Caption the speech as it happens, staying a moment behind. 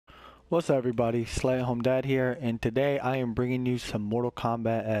What's up everybody, SlayAtHomeDad here, and today I am bringing you some Mortal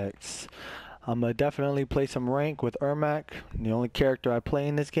Kombat X. I'm gonna definitely play some rank with Ermac, the only character I play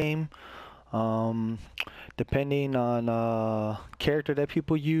in this game. Depending on character that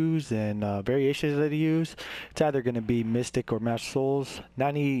people use and variations that they use, it's either gonna be Mystic or Master Souls.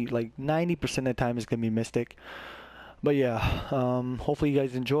 90% of the time it's gonna be Mystic. But yeah, hopefully you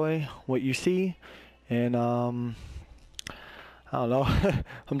guys enjoy what you see, and I don't know.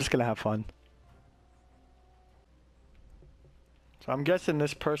 I'm just gonna have fun. So I'm guessing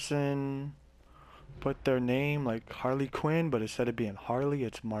this person put their name like Harley Quinn, but instead of being Harley,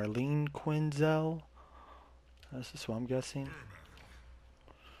 it's Marlene Quinzel. That's just what I'm guessing.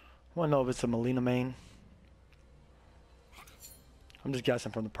 I wanna know if it's a Melina main. I'm just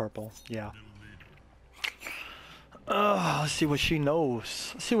guessing from the purple. Yeah. Let's see what she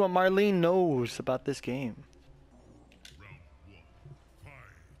knows. Let's see what Marlene knows about this game.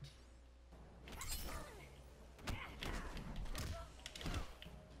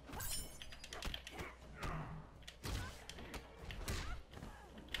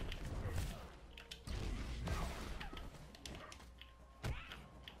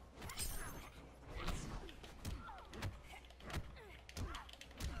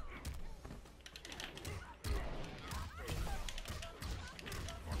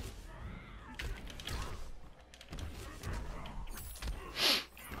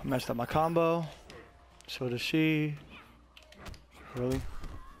 I messed up my combo. So does she. Really?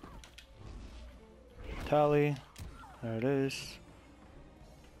 Tally. There it is.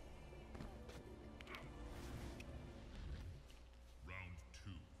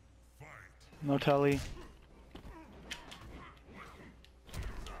 No tally.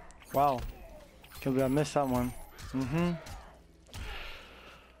 Wow. Can't believe I missed that one.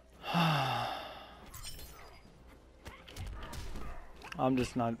 I'm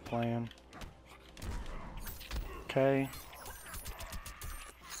just not playing. Okay.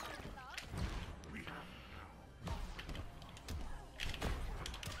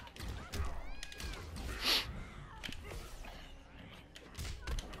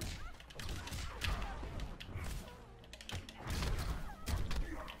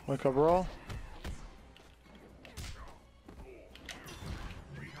 Wake up roll.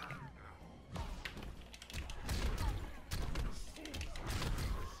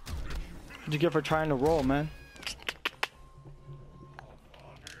 What'd you get for trying to roll, man?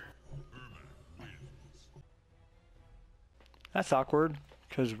 That's awkward,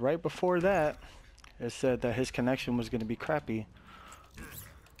 because right before that, it said that his connection was going to be crappy.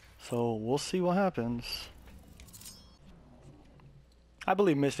 So we'll see what happens. I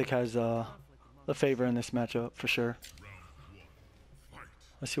believe Mystic has the favor in this matchup, for sure.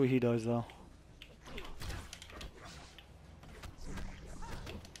 Let's see what he does, though.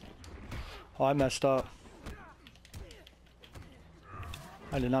 Oh, I messed up.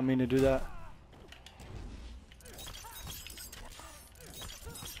 I did not mean to do that.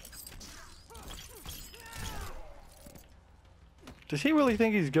 Does he really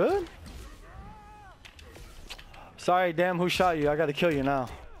think he's good? Sorry, damn, who shot you? I gotta kill you now.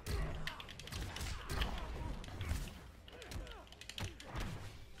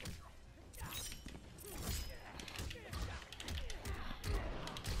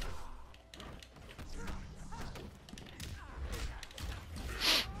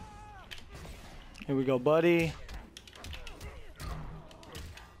 Here we go, buddy.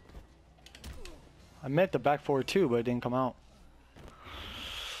 I meant the back forward too, but it didn't come out.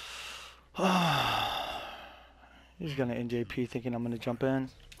 He's gonna NJP thinking I'm gonna jump in.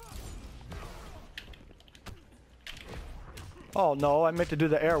 Oh no, I meant to do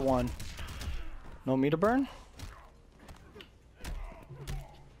the air one. No meter burn?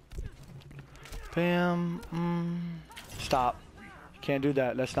 Bam. Stop. You can't do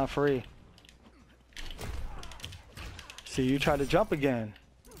that. That's not free. See, you try to jump again.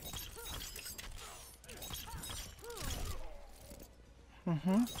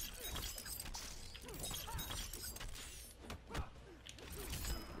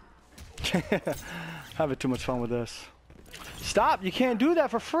 Having too much fun with this. Stop! You can't do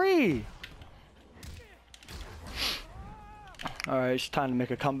that for free! Alright, it's time to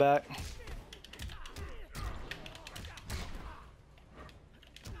make a comeback.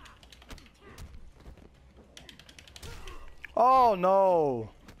 Oh no!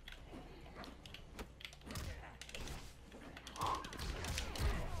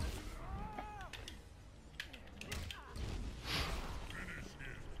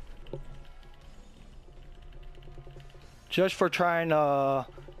 Just for trying to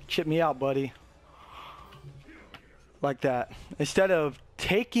chip me out, buddy. Like that. Instead of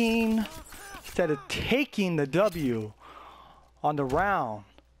taking the W on the round,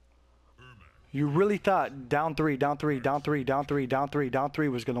 you really thought down three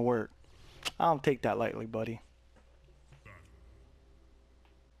was gonna work. I don't take that lightly, buddy.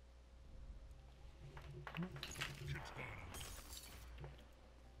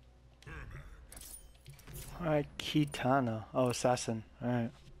 Alright, Kitana. Oh, assassin.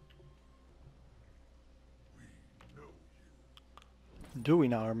 Alright. Do we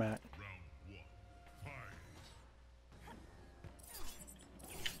now, Ermac?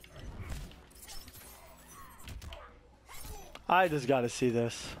 I just gotta see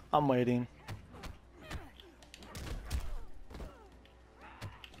this. I'm waiting.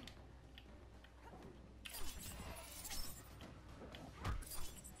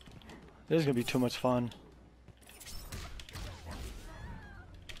 This is gonna be too much fun.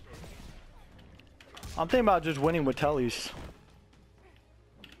 I'm thinking about just winning with tellies.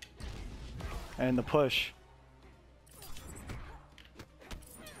 And the push.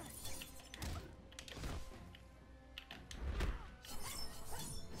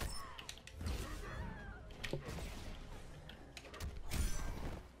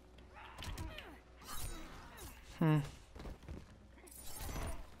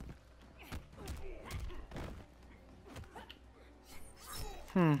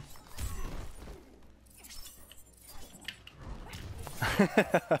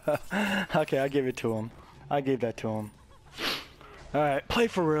 Okay, I gave it to him. I gave that to him. Alright, play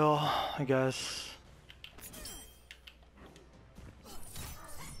for real, I guess.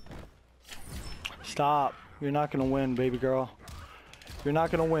 Stop. You're not gonna win, baby girl. You're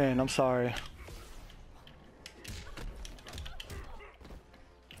not gonna win, I'm sorry.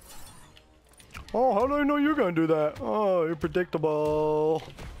 Oh, how do I know you're gonna do that? Oh, you're predictable.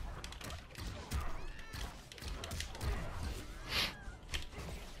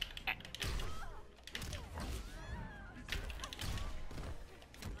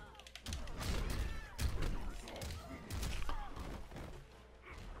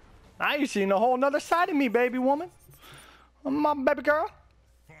 Now you seen a whole nother side of me, baby woman. My baby girl.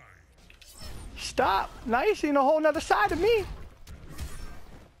 Stop. Now you seen a whole nother side of me.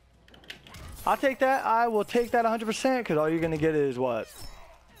 I'll take that. I will take that 100% because all you're going to get is what?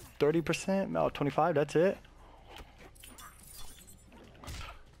 30%? No, 25. That's it.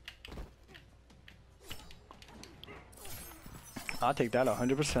 I'll take that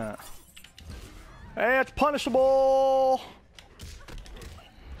 100%. Hey, it's punishable.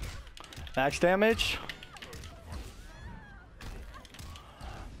 Max damage.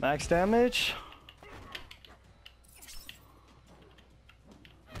 Max damage.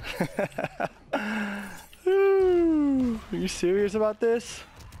 Are you serious about this?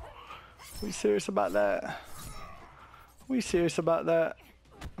 Are we serious about that? Are we serious about that?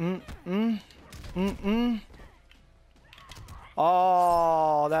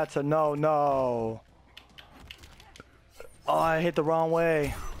 Oh, that's a no. Oh, I hit the wrong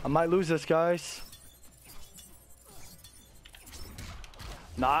way. I might lose this, guys.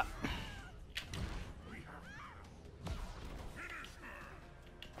 Not.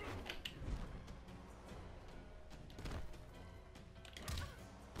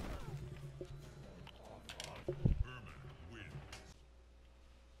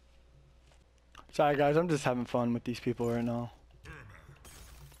 Sorry, guys. I'm just having fun with these people right now.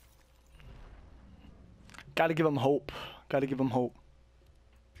 Gotta give them hope. Gotta give them hope.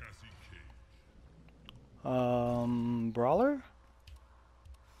 Brawler?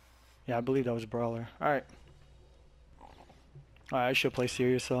 Yeah, I believe that was Brawler. Alright. Alright, I should play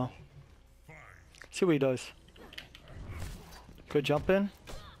serious though. See what he does. Good jump in.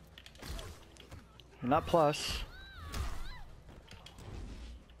 You're not plus.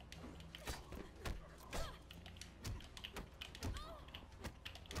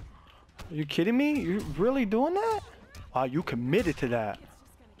 Are you kidding me? You really doing that? Wow, you committed to that.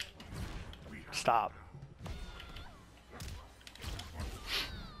 Stop.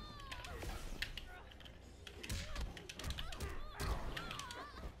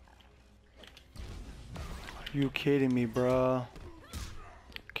 You kidding me, bruh?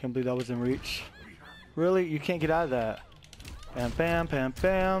 Can't believe that was in reach. Really? You can't get out of that. Bam, bam, bam,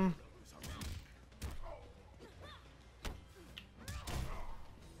 bam.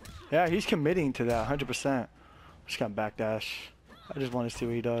 Yeah, he's committing to that 100%. Just gonna backdash. I just want to see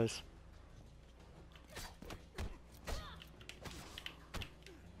what he does.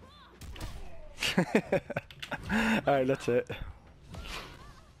 Alright, that's it.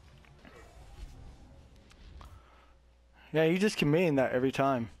 Yeah, he's just committing that every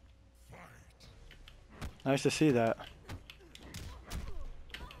time. Nice to see that.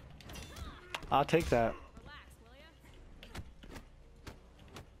 I'll take that.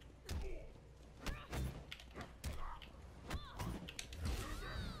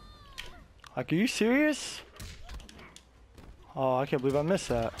 Like, are you serious? Oh, I can't believe I missed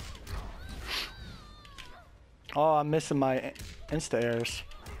that. Oh, I'm missing my insta airs.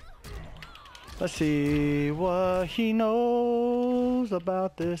 Let's see what he knows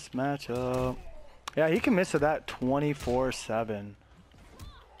about this matchup. Yeah, he can miss to that 24/7.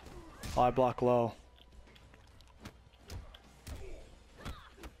 Oh, I block low.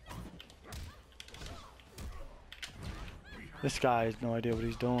 This guy has no idea what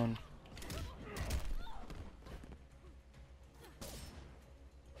he's doing.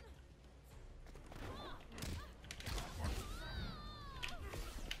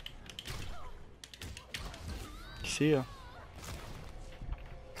 See ya.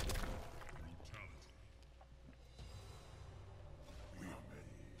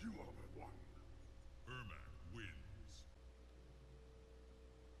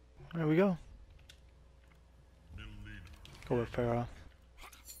 There we go. Go with Pharaoh.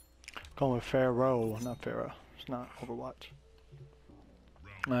 Going with Pharaoh, not Pharaoh. It's not Overwatch.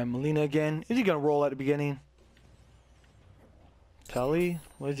 Alright, Melina again. Is he gonna roll at the beginning? Telly?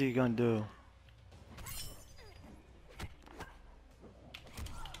 What is he gonna do?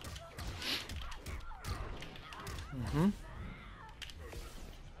 Mm-hmm.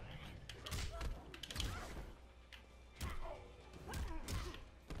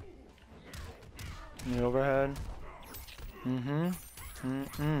 The overhead. Mm-hmm.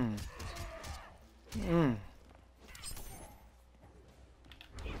 Mm-mm. Mm.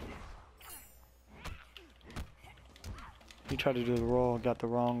 He tried to do the roll, got the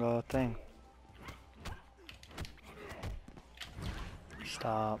wrong thing.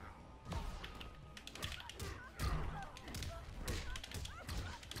 Stop.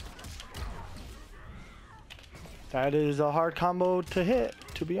 That is a hard combo to hit,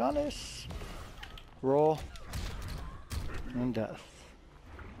 to be honest. Roll. And death.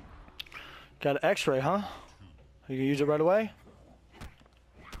 Got an X-ray, huh? You can use it right away?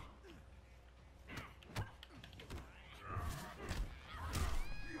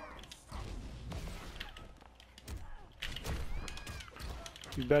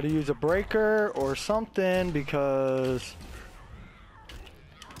 You better use a breaker or something because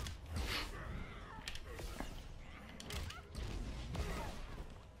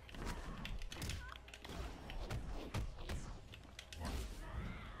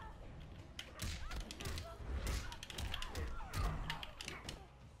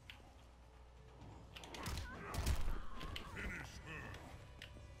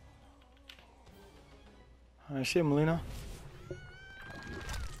I see him, Melina.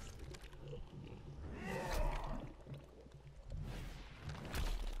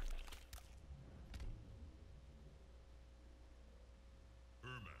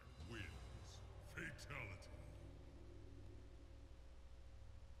 Ermac wins. Fatality.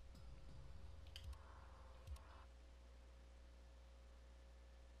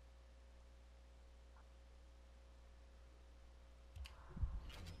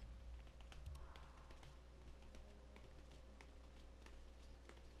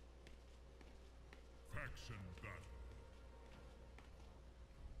 Faction battle.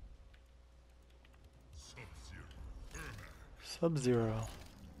 Sub-Zero. Ermac. Sub-Zero.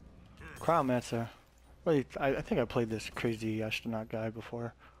 Cryomancer. Wait, I think I played this crazy astronaut guy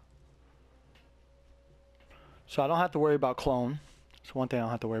before. So I don't have to worry about clone. That's one thing I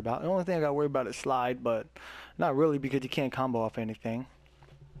don't have to worry about. The only thing I gotta worry about is slide, but not really because you can't combo off anything.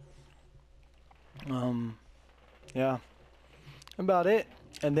 Yeah. About it.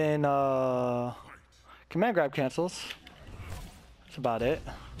 And then command grab cancels. That's about it.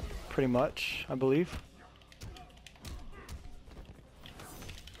 Pretty much, I believe.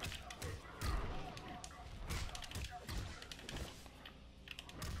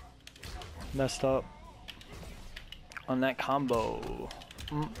 Messed up on that combo.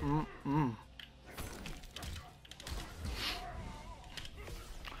 Not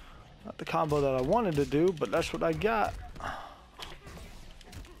the combo that I wanted to do, but that's what I got.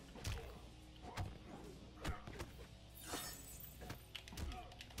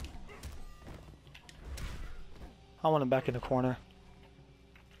 I want him back in the corner.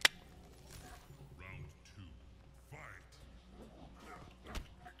 Round two.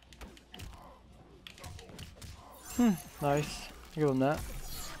 Fight. Nice. Give him that.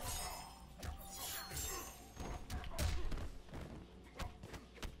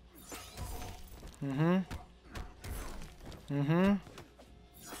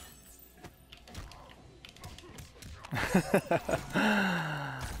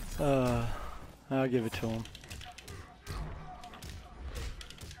 I'll give it to him.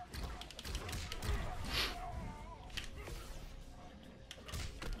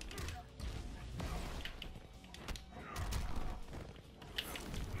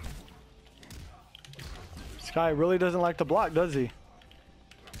 This guy really doesn't like to block, does he?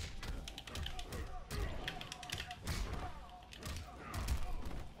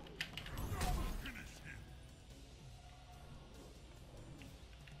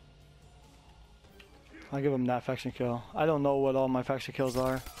 I'll give him that faction kill. I don't know what all my faction kills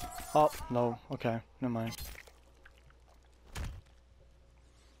are. Oh, no. Okay, never mind.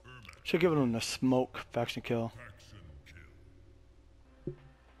 Should give him the smoke faction kill.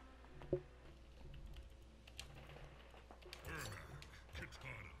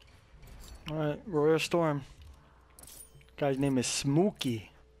 Alright, Royal Storm. Guy's name is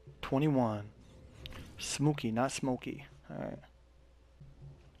Smokey 21. Smokey, not Smokey. Alright.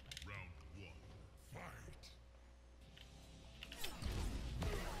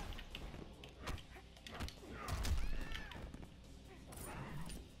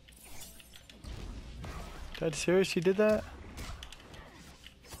 Dead serious? You did that?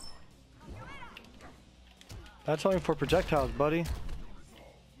 That's only for projectiles, buddy.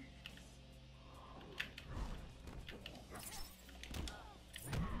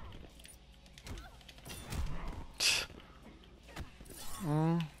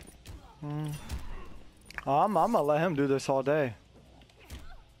 I'm gonna let him do this all day.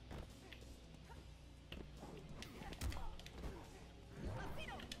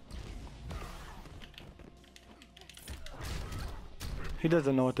 He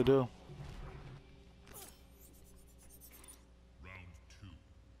doesn't know what to do. Round 2,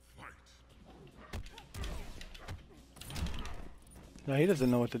 fight. No, he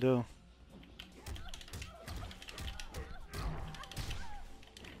doesn't know what to do.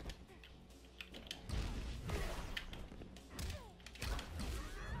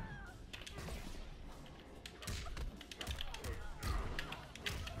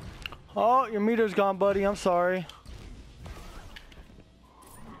 Oh, your meter's gone, buddy. I'm sorry.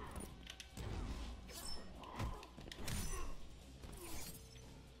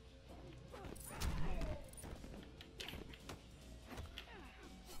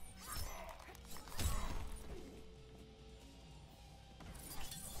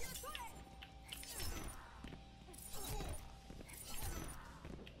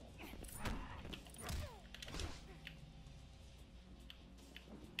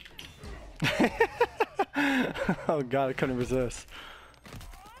 Oh god, I couldn't resist.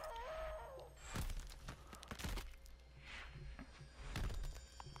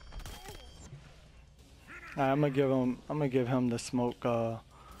 Alright, I'm gonna give him the smoke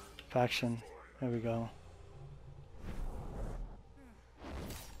faction. There we go.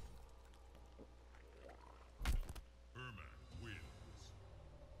 Ermac wins.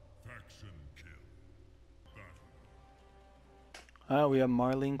 Faction kill. Battle. Alright, we have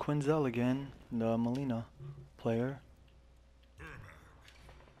Marlene Quinzel again, the Melina player.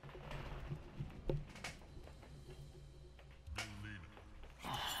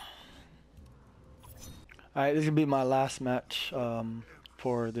 Alright, this is gonna be my last match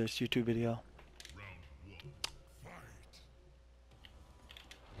for this YouTube video.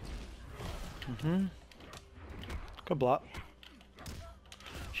 Good block.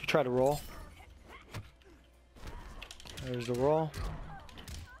 She tried to roll. There's the roll.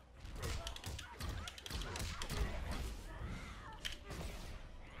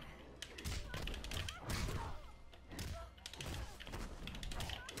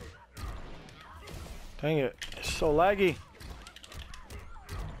 Dang it, it's so laggy.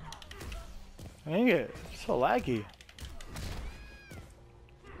 Dang it, it's so laggy.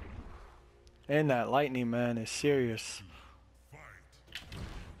 And that lightning, man, is serious.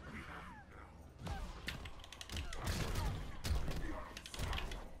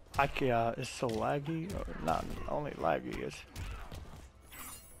 It's so laggy, or not only laggy, it's...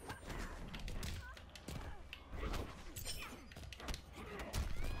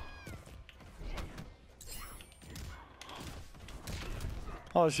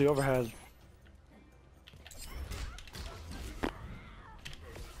 Oh, it's the overhead.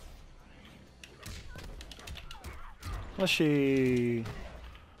 Let's see.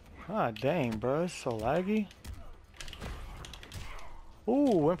 Ah, dang, bro, it's so laggy.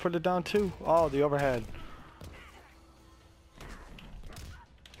 Ooh, went for the down two. Oh, the overhead.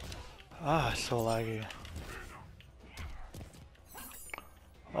 Ah, so laggy.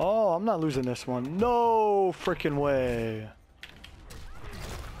 Oh, I'm not losing this one. No freaking way.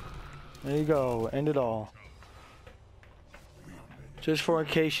 There you go. End it all. Just for in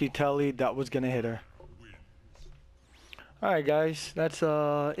case she telly that was gonna hit her. Alright guys, that's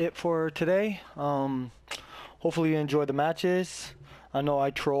it for today. Hopefully you enjoyed the matches. I know I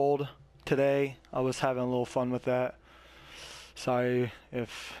trolled today. I was having a little fun with that. Sorry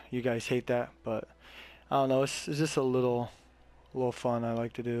if you guys hate that, but I don't know, it's just a little fun I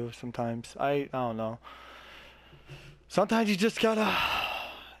like to do sometimes. I don't know. Sometimes you just gotta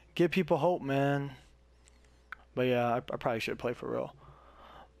give people hope, man. But yeah, I probably should play for real.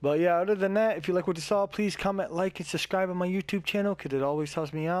 But yeah, other than that, if you like what you saw, please comment, like, and subscribe on my YouTube channel, because it always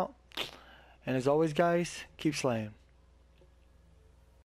helps me out. And as always, guys, keep slaying.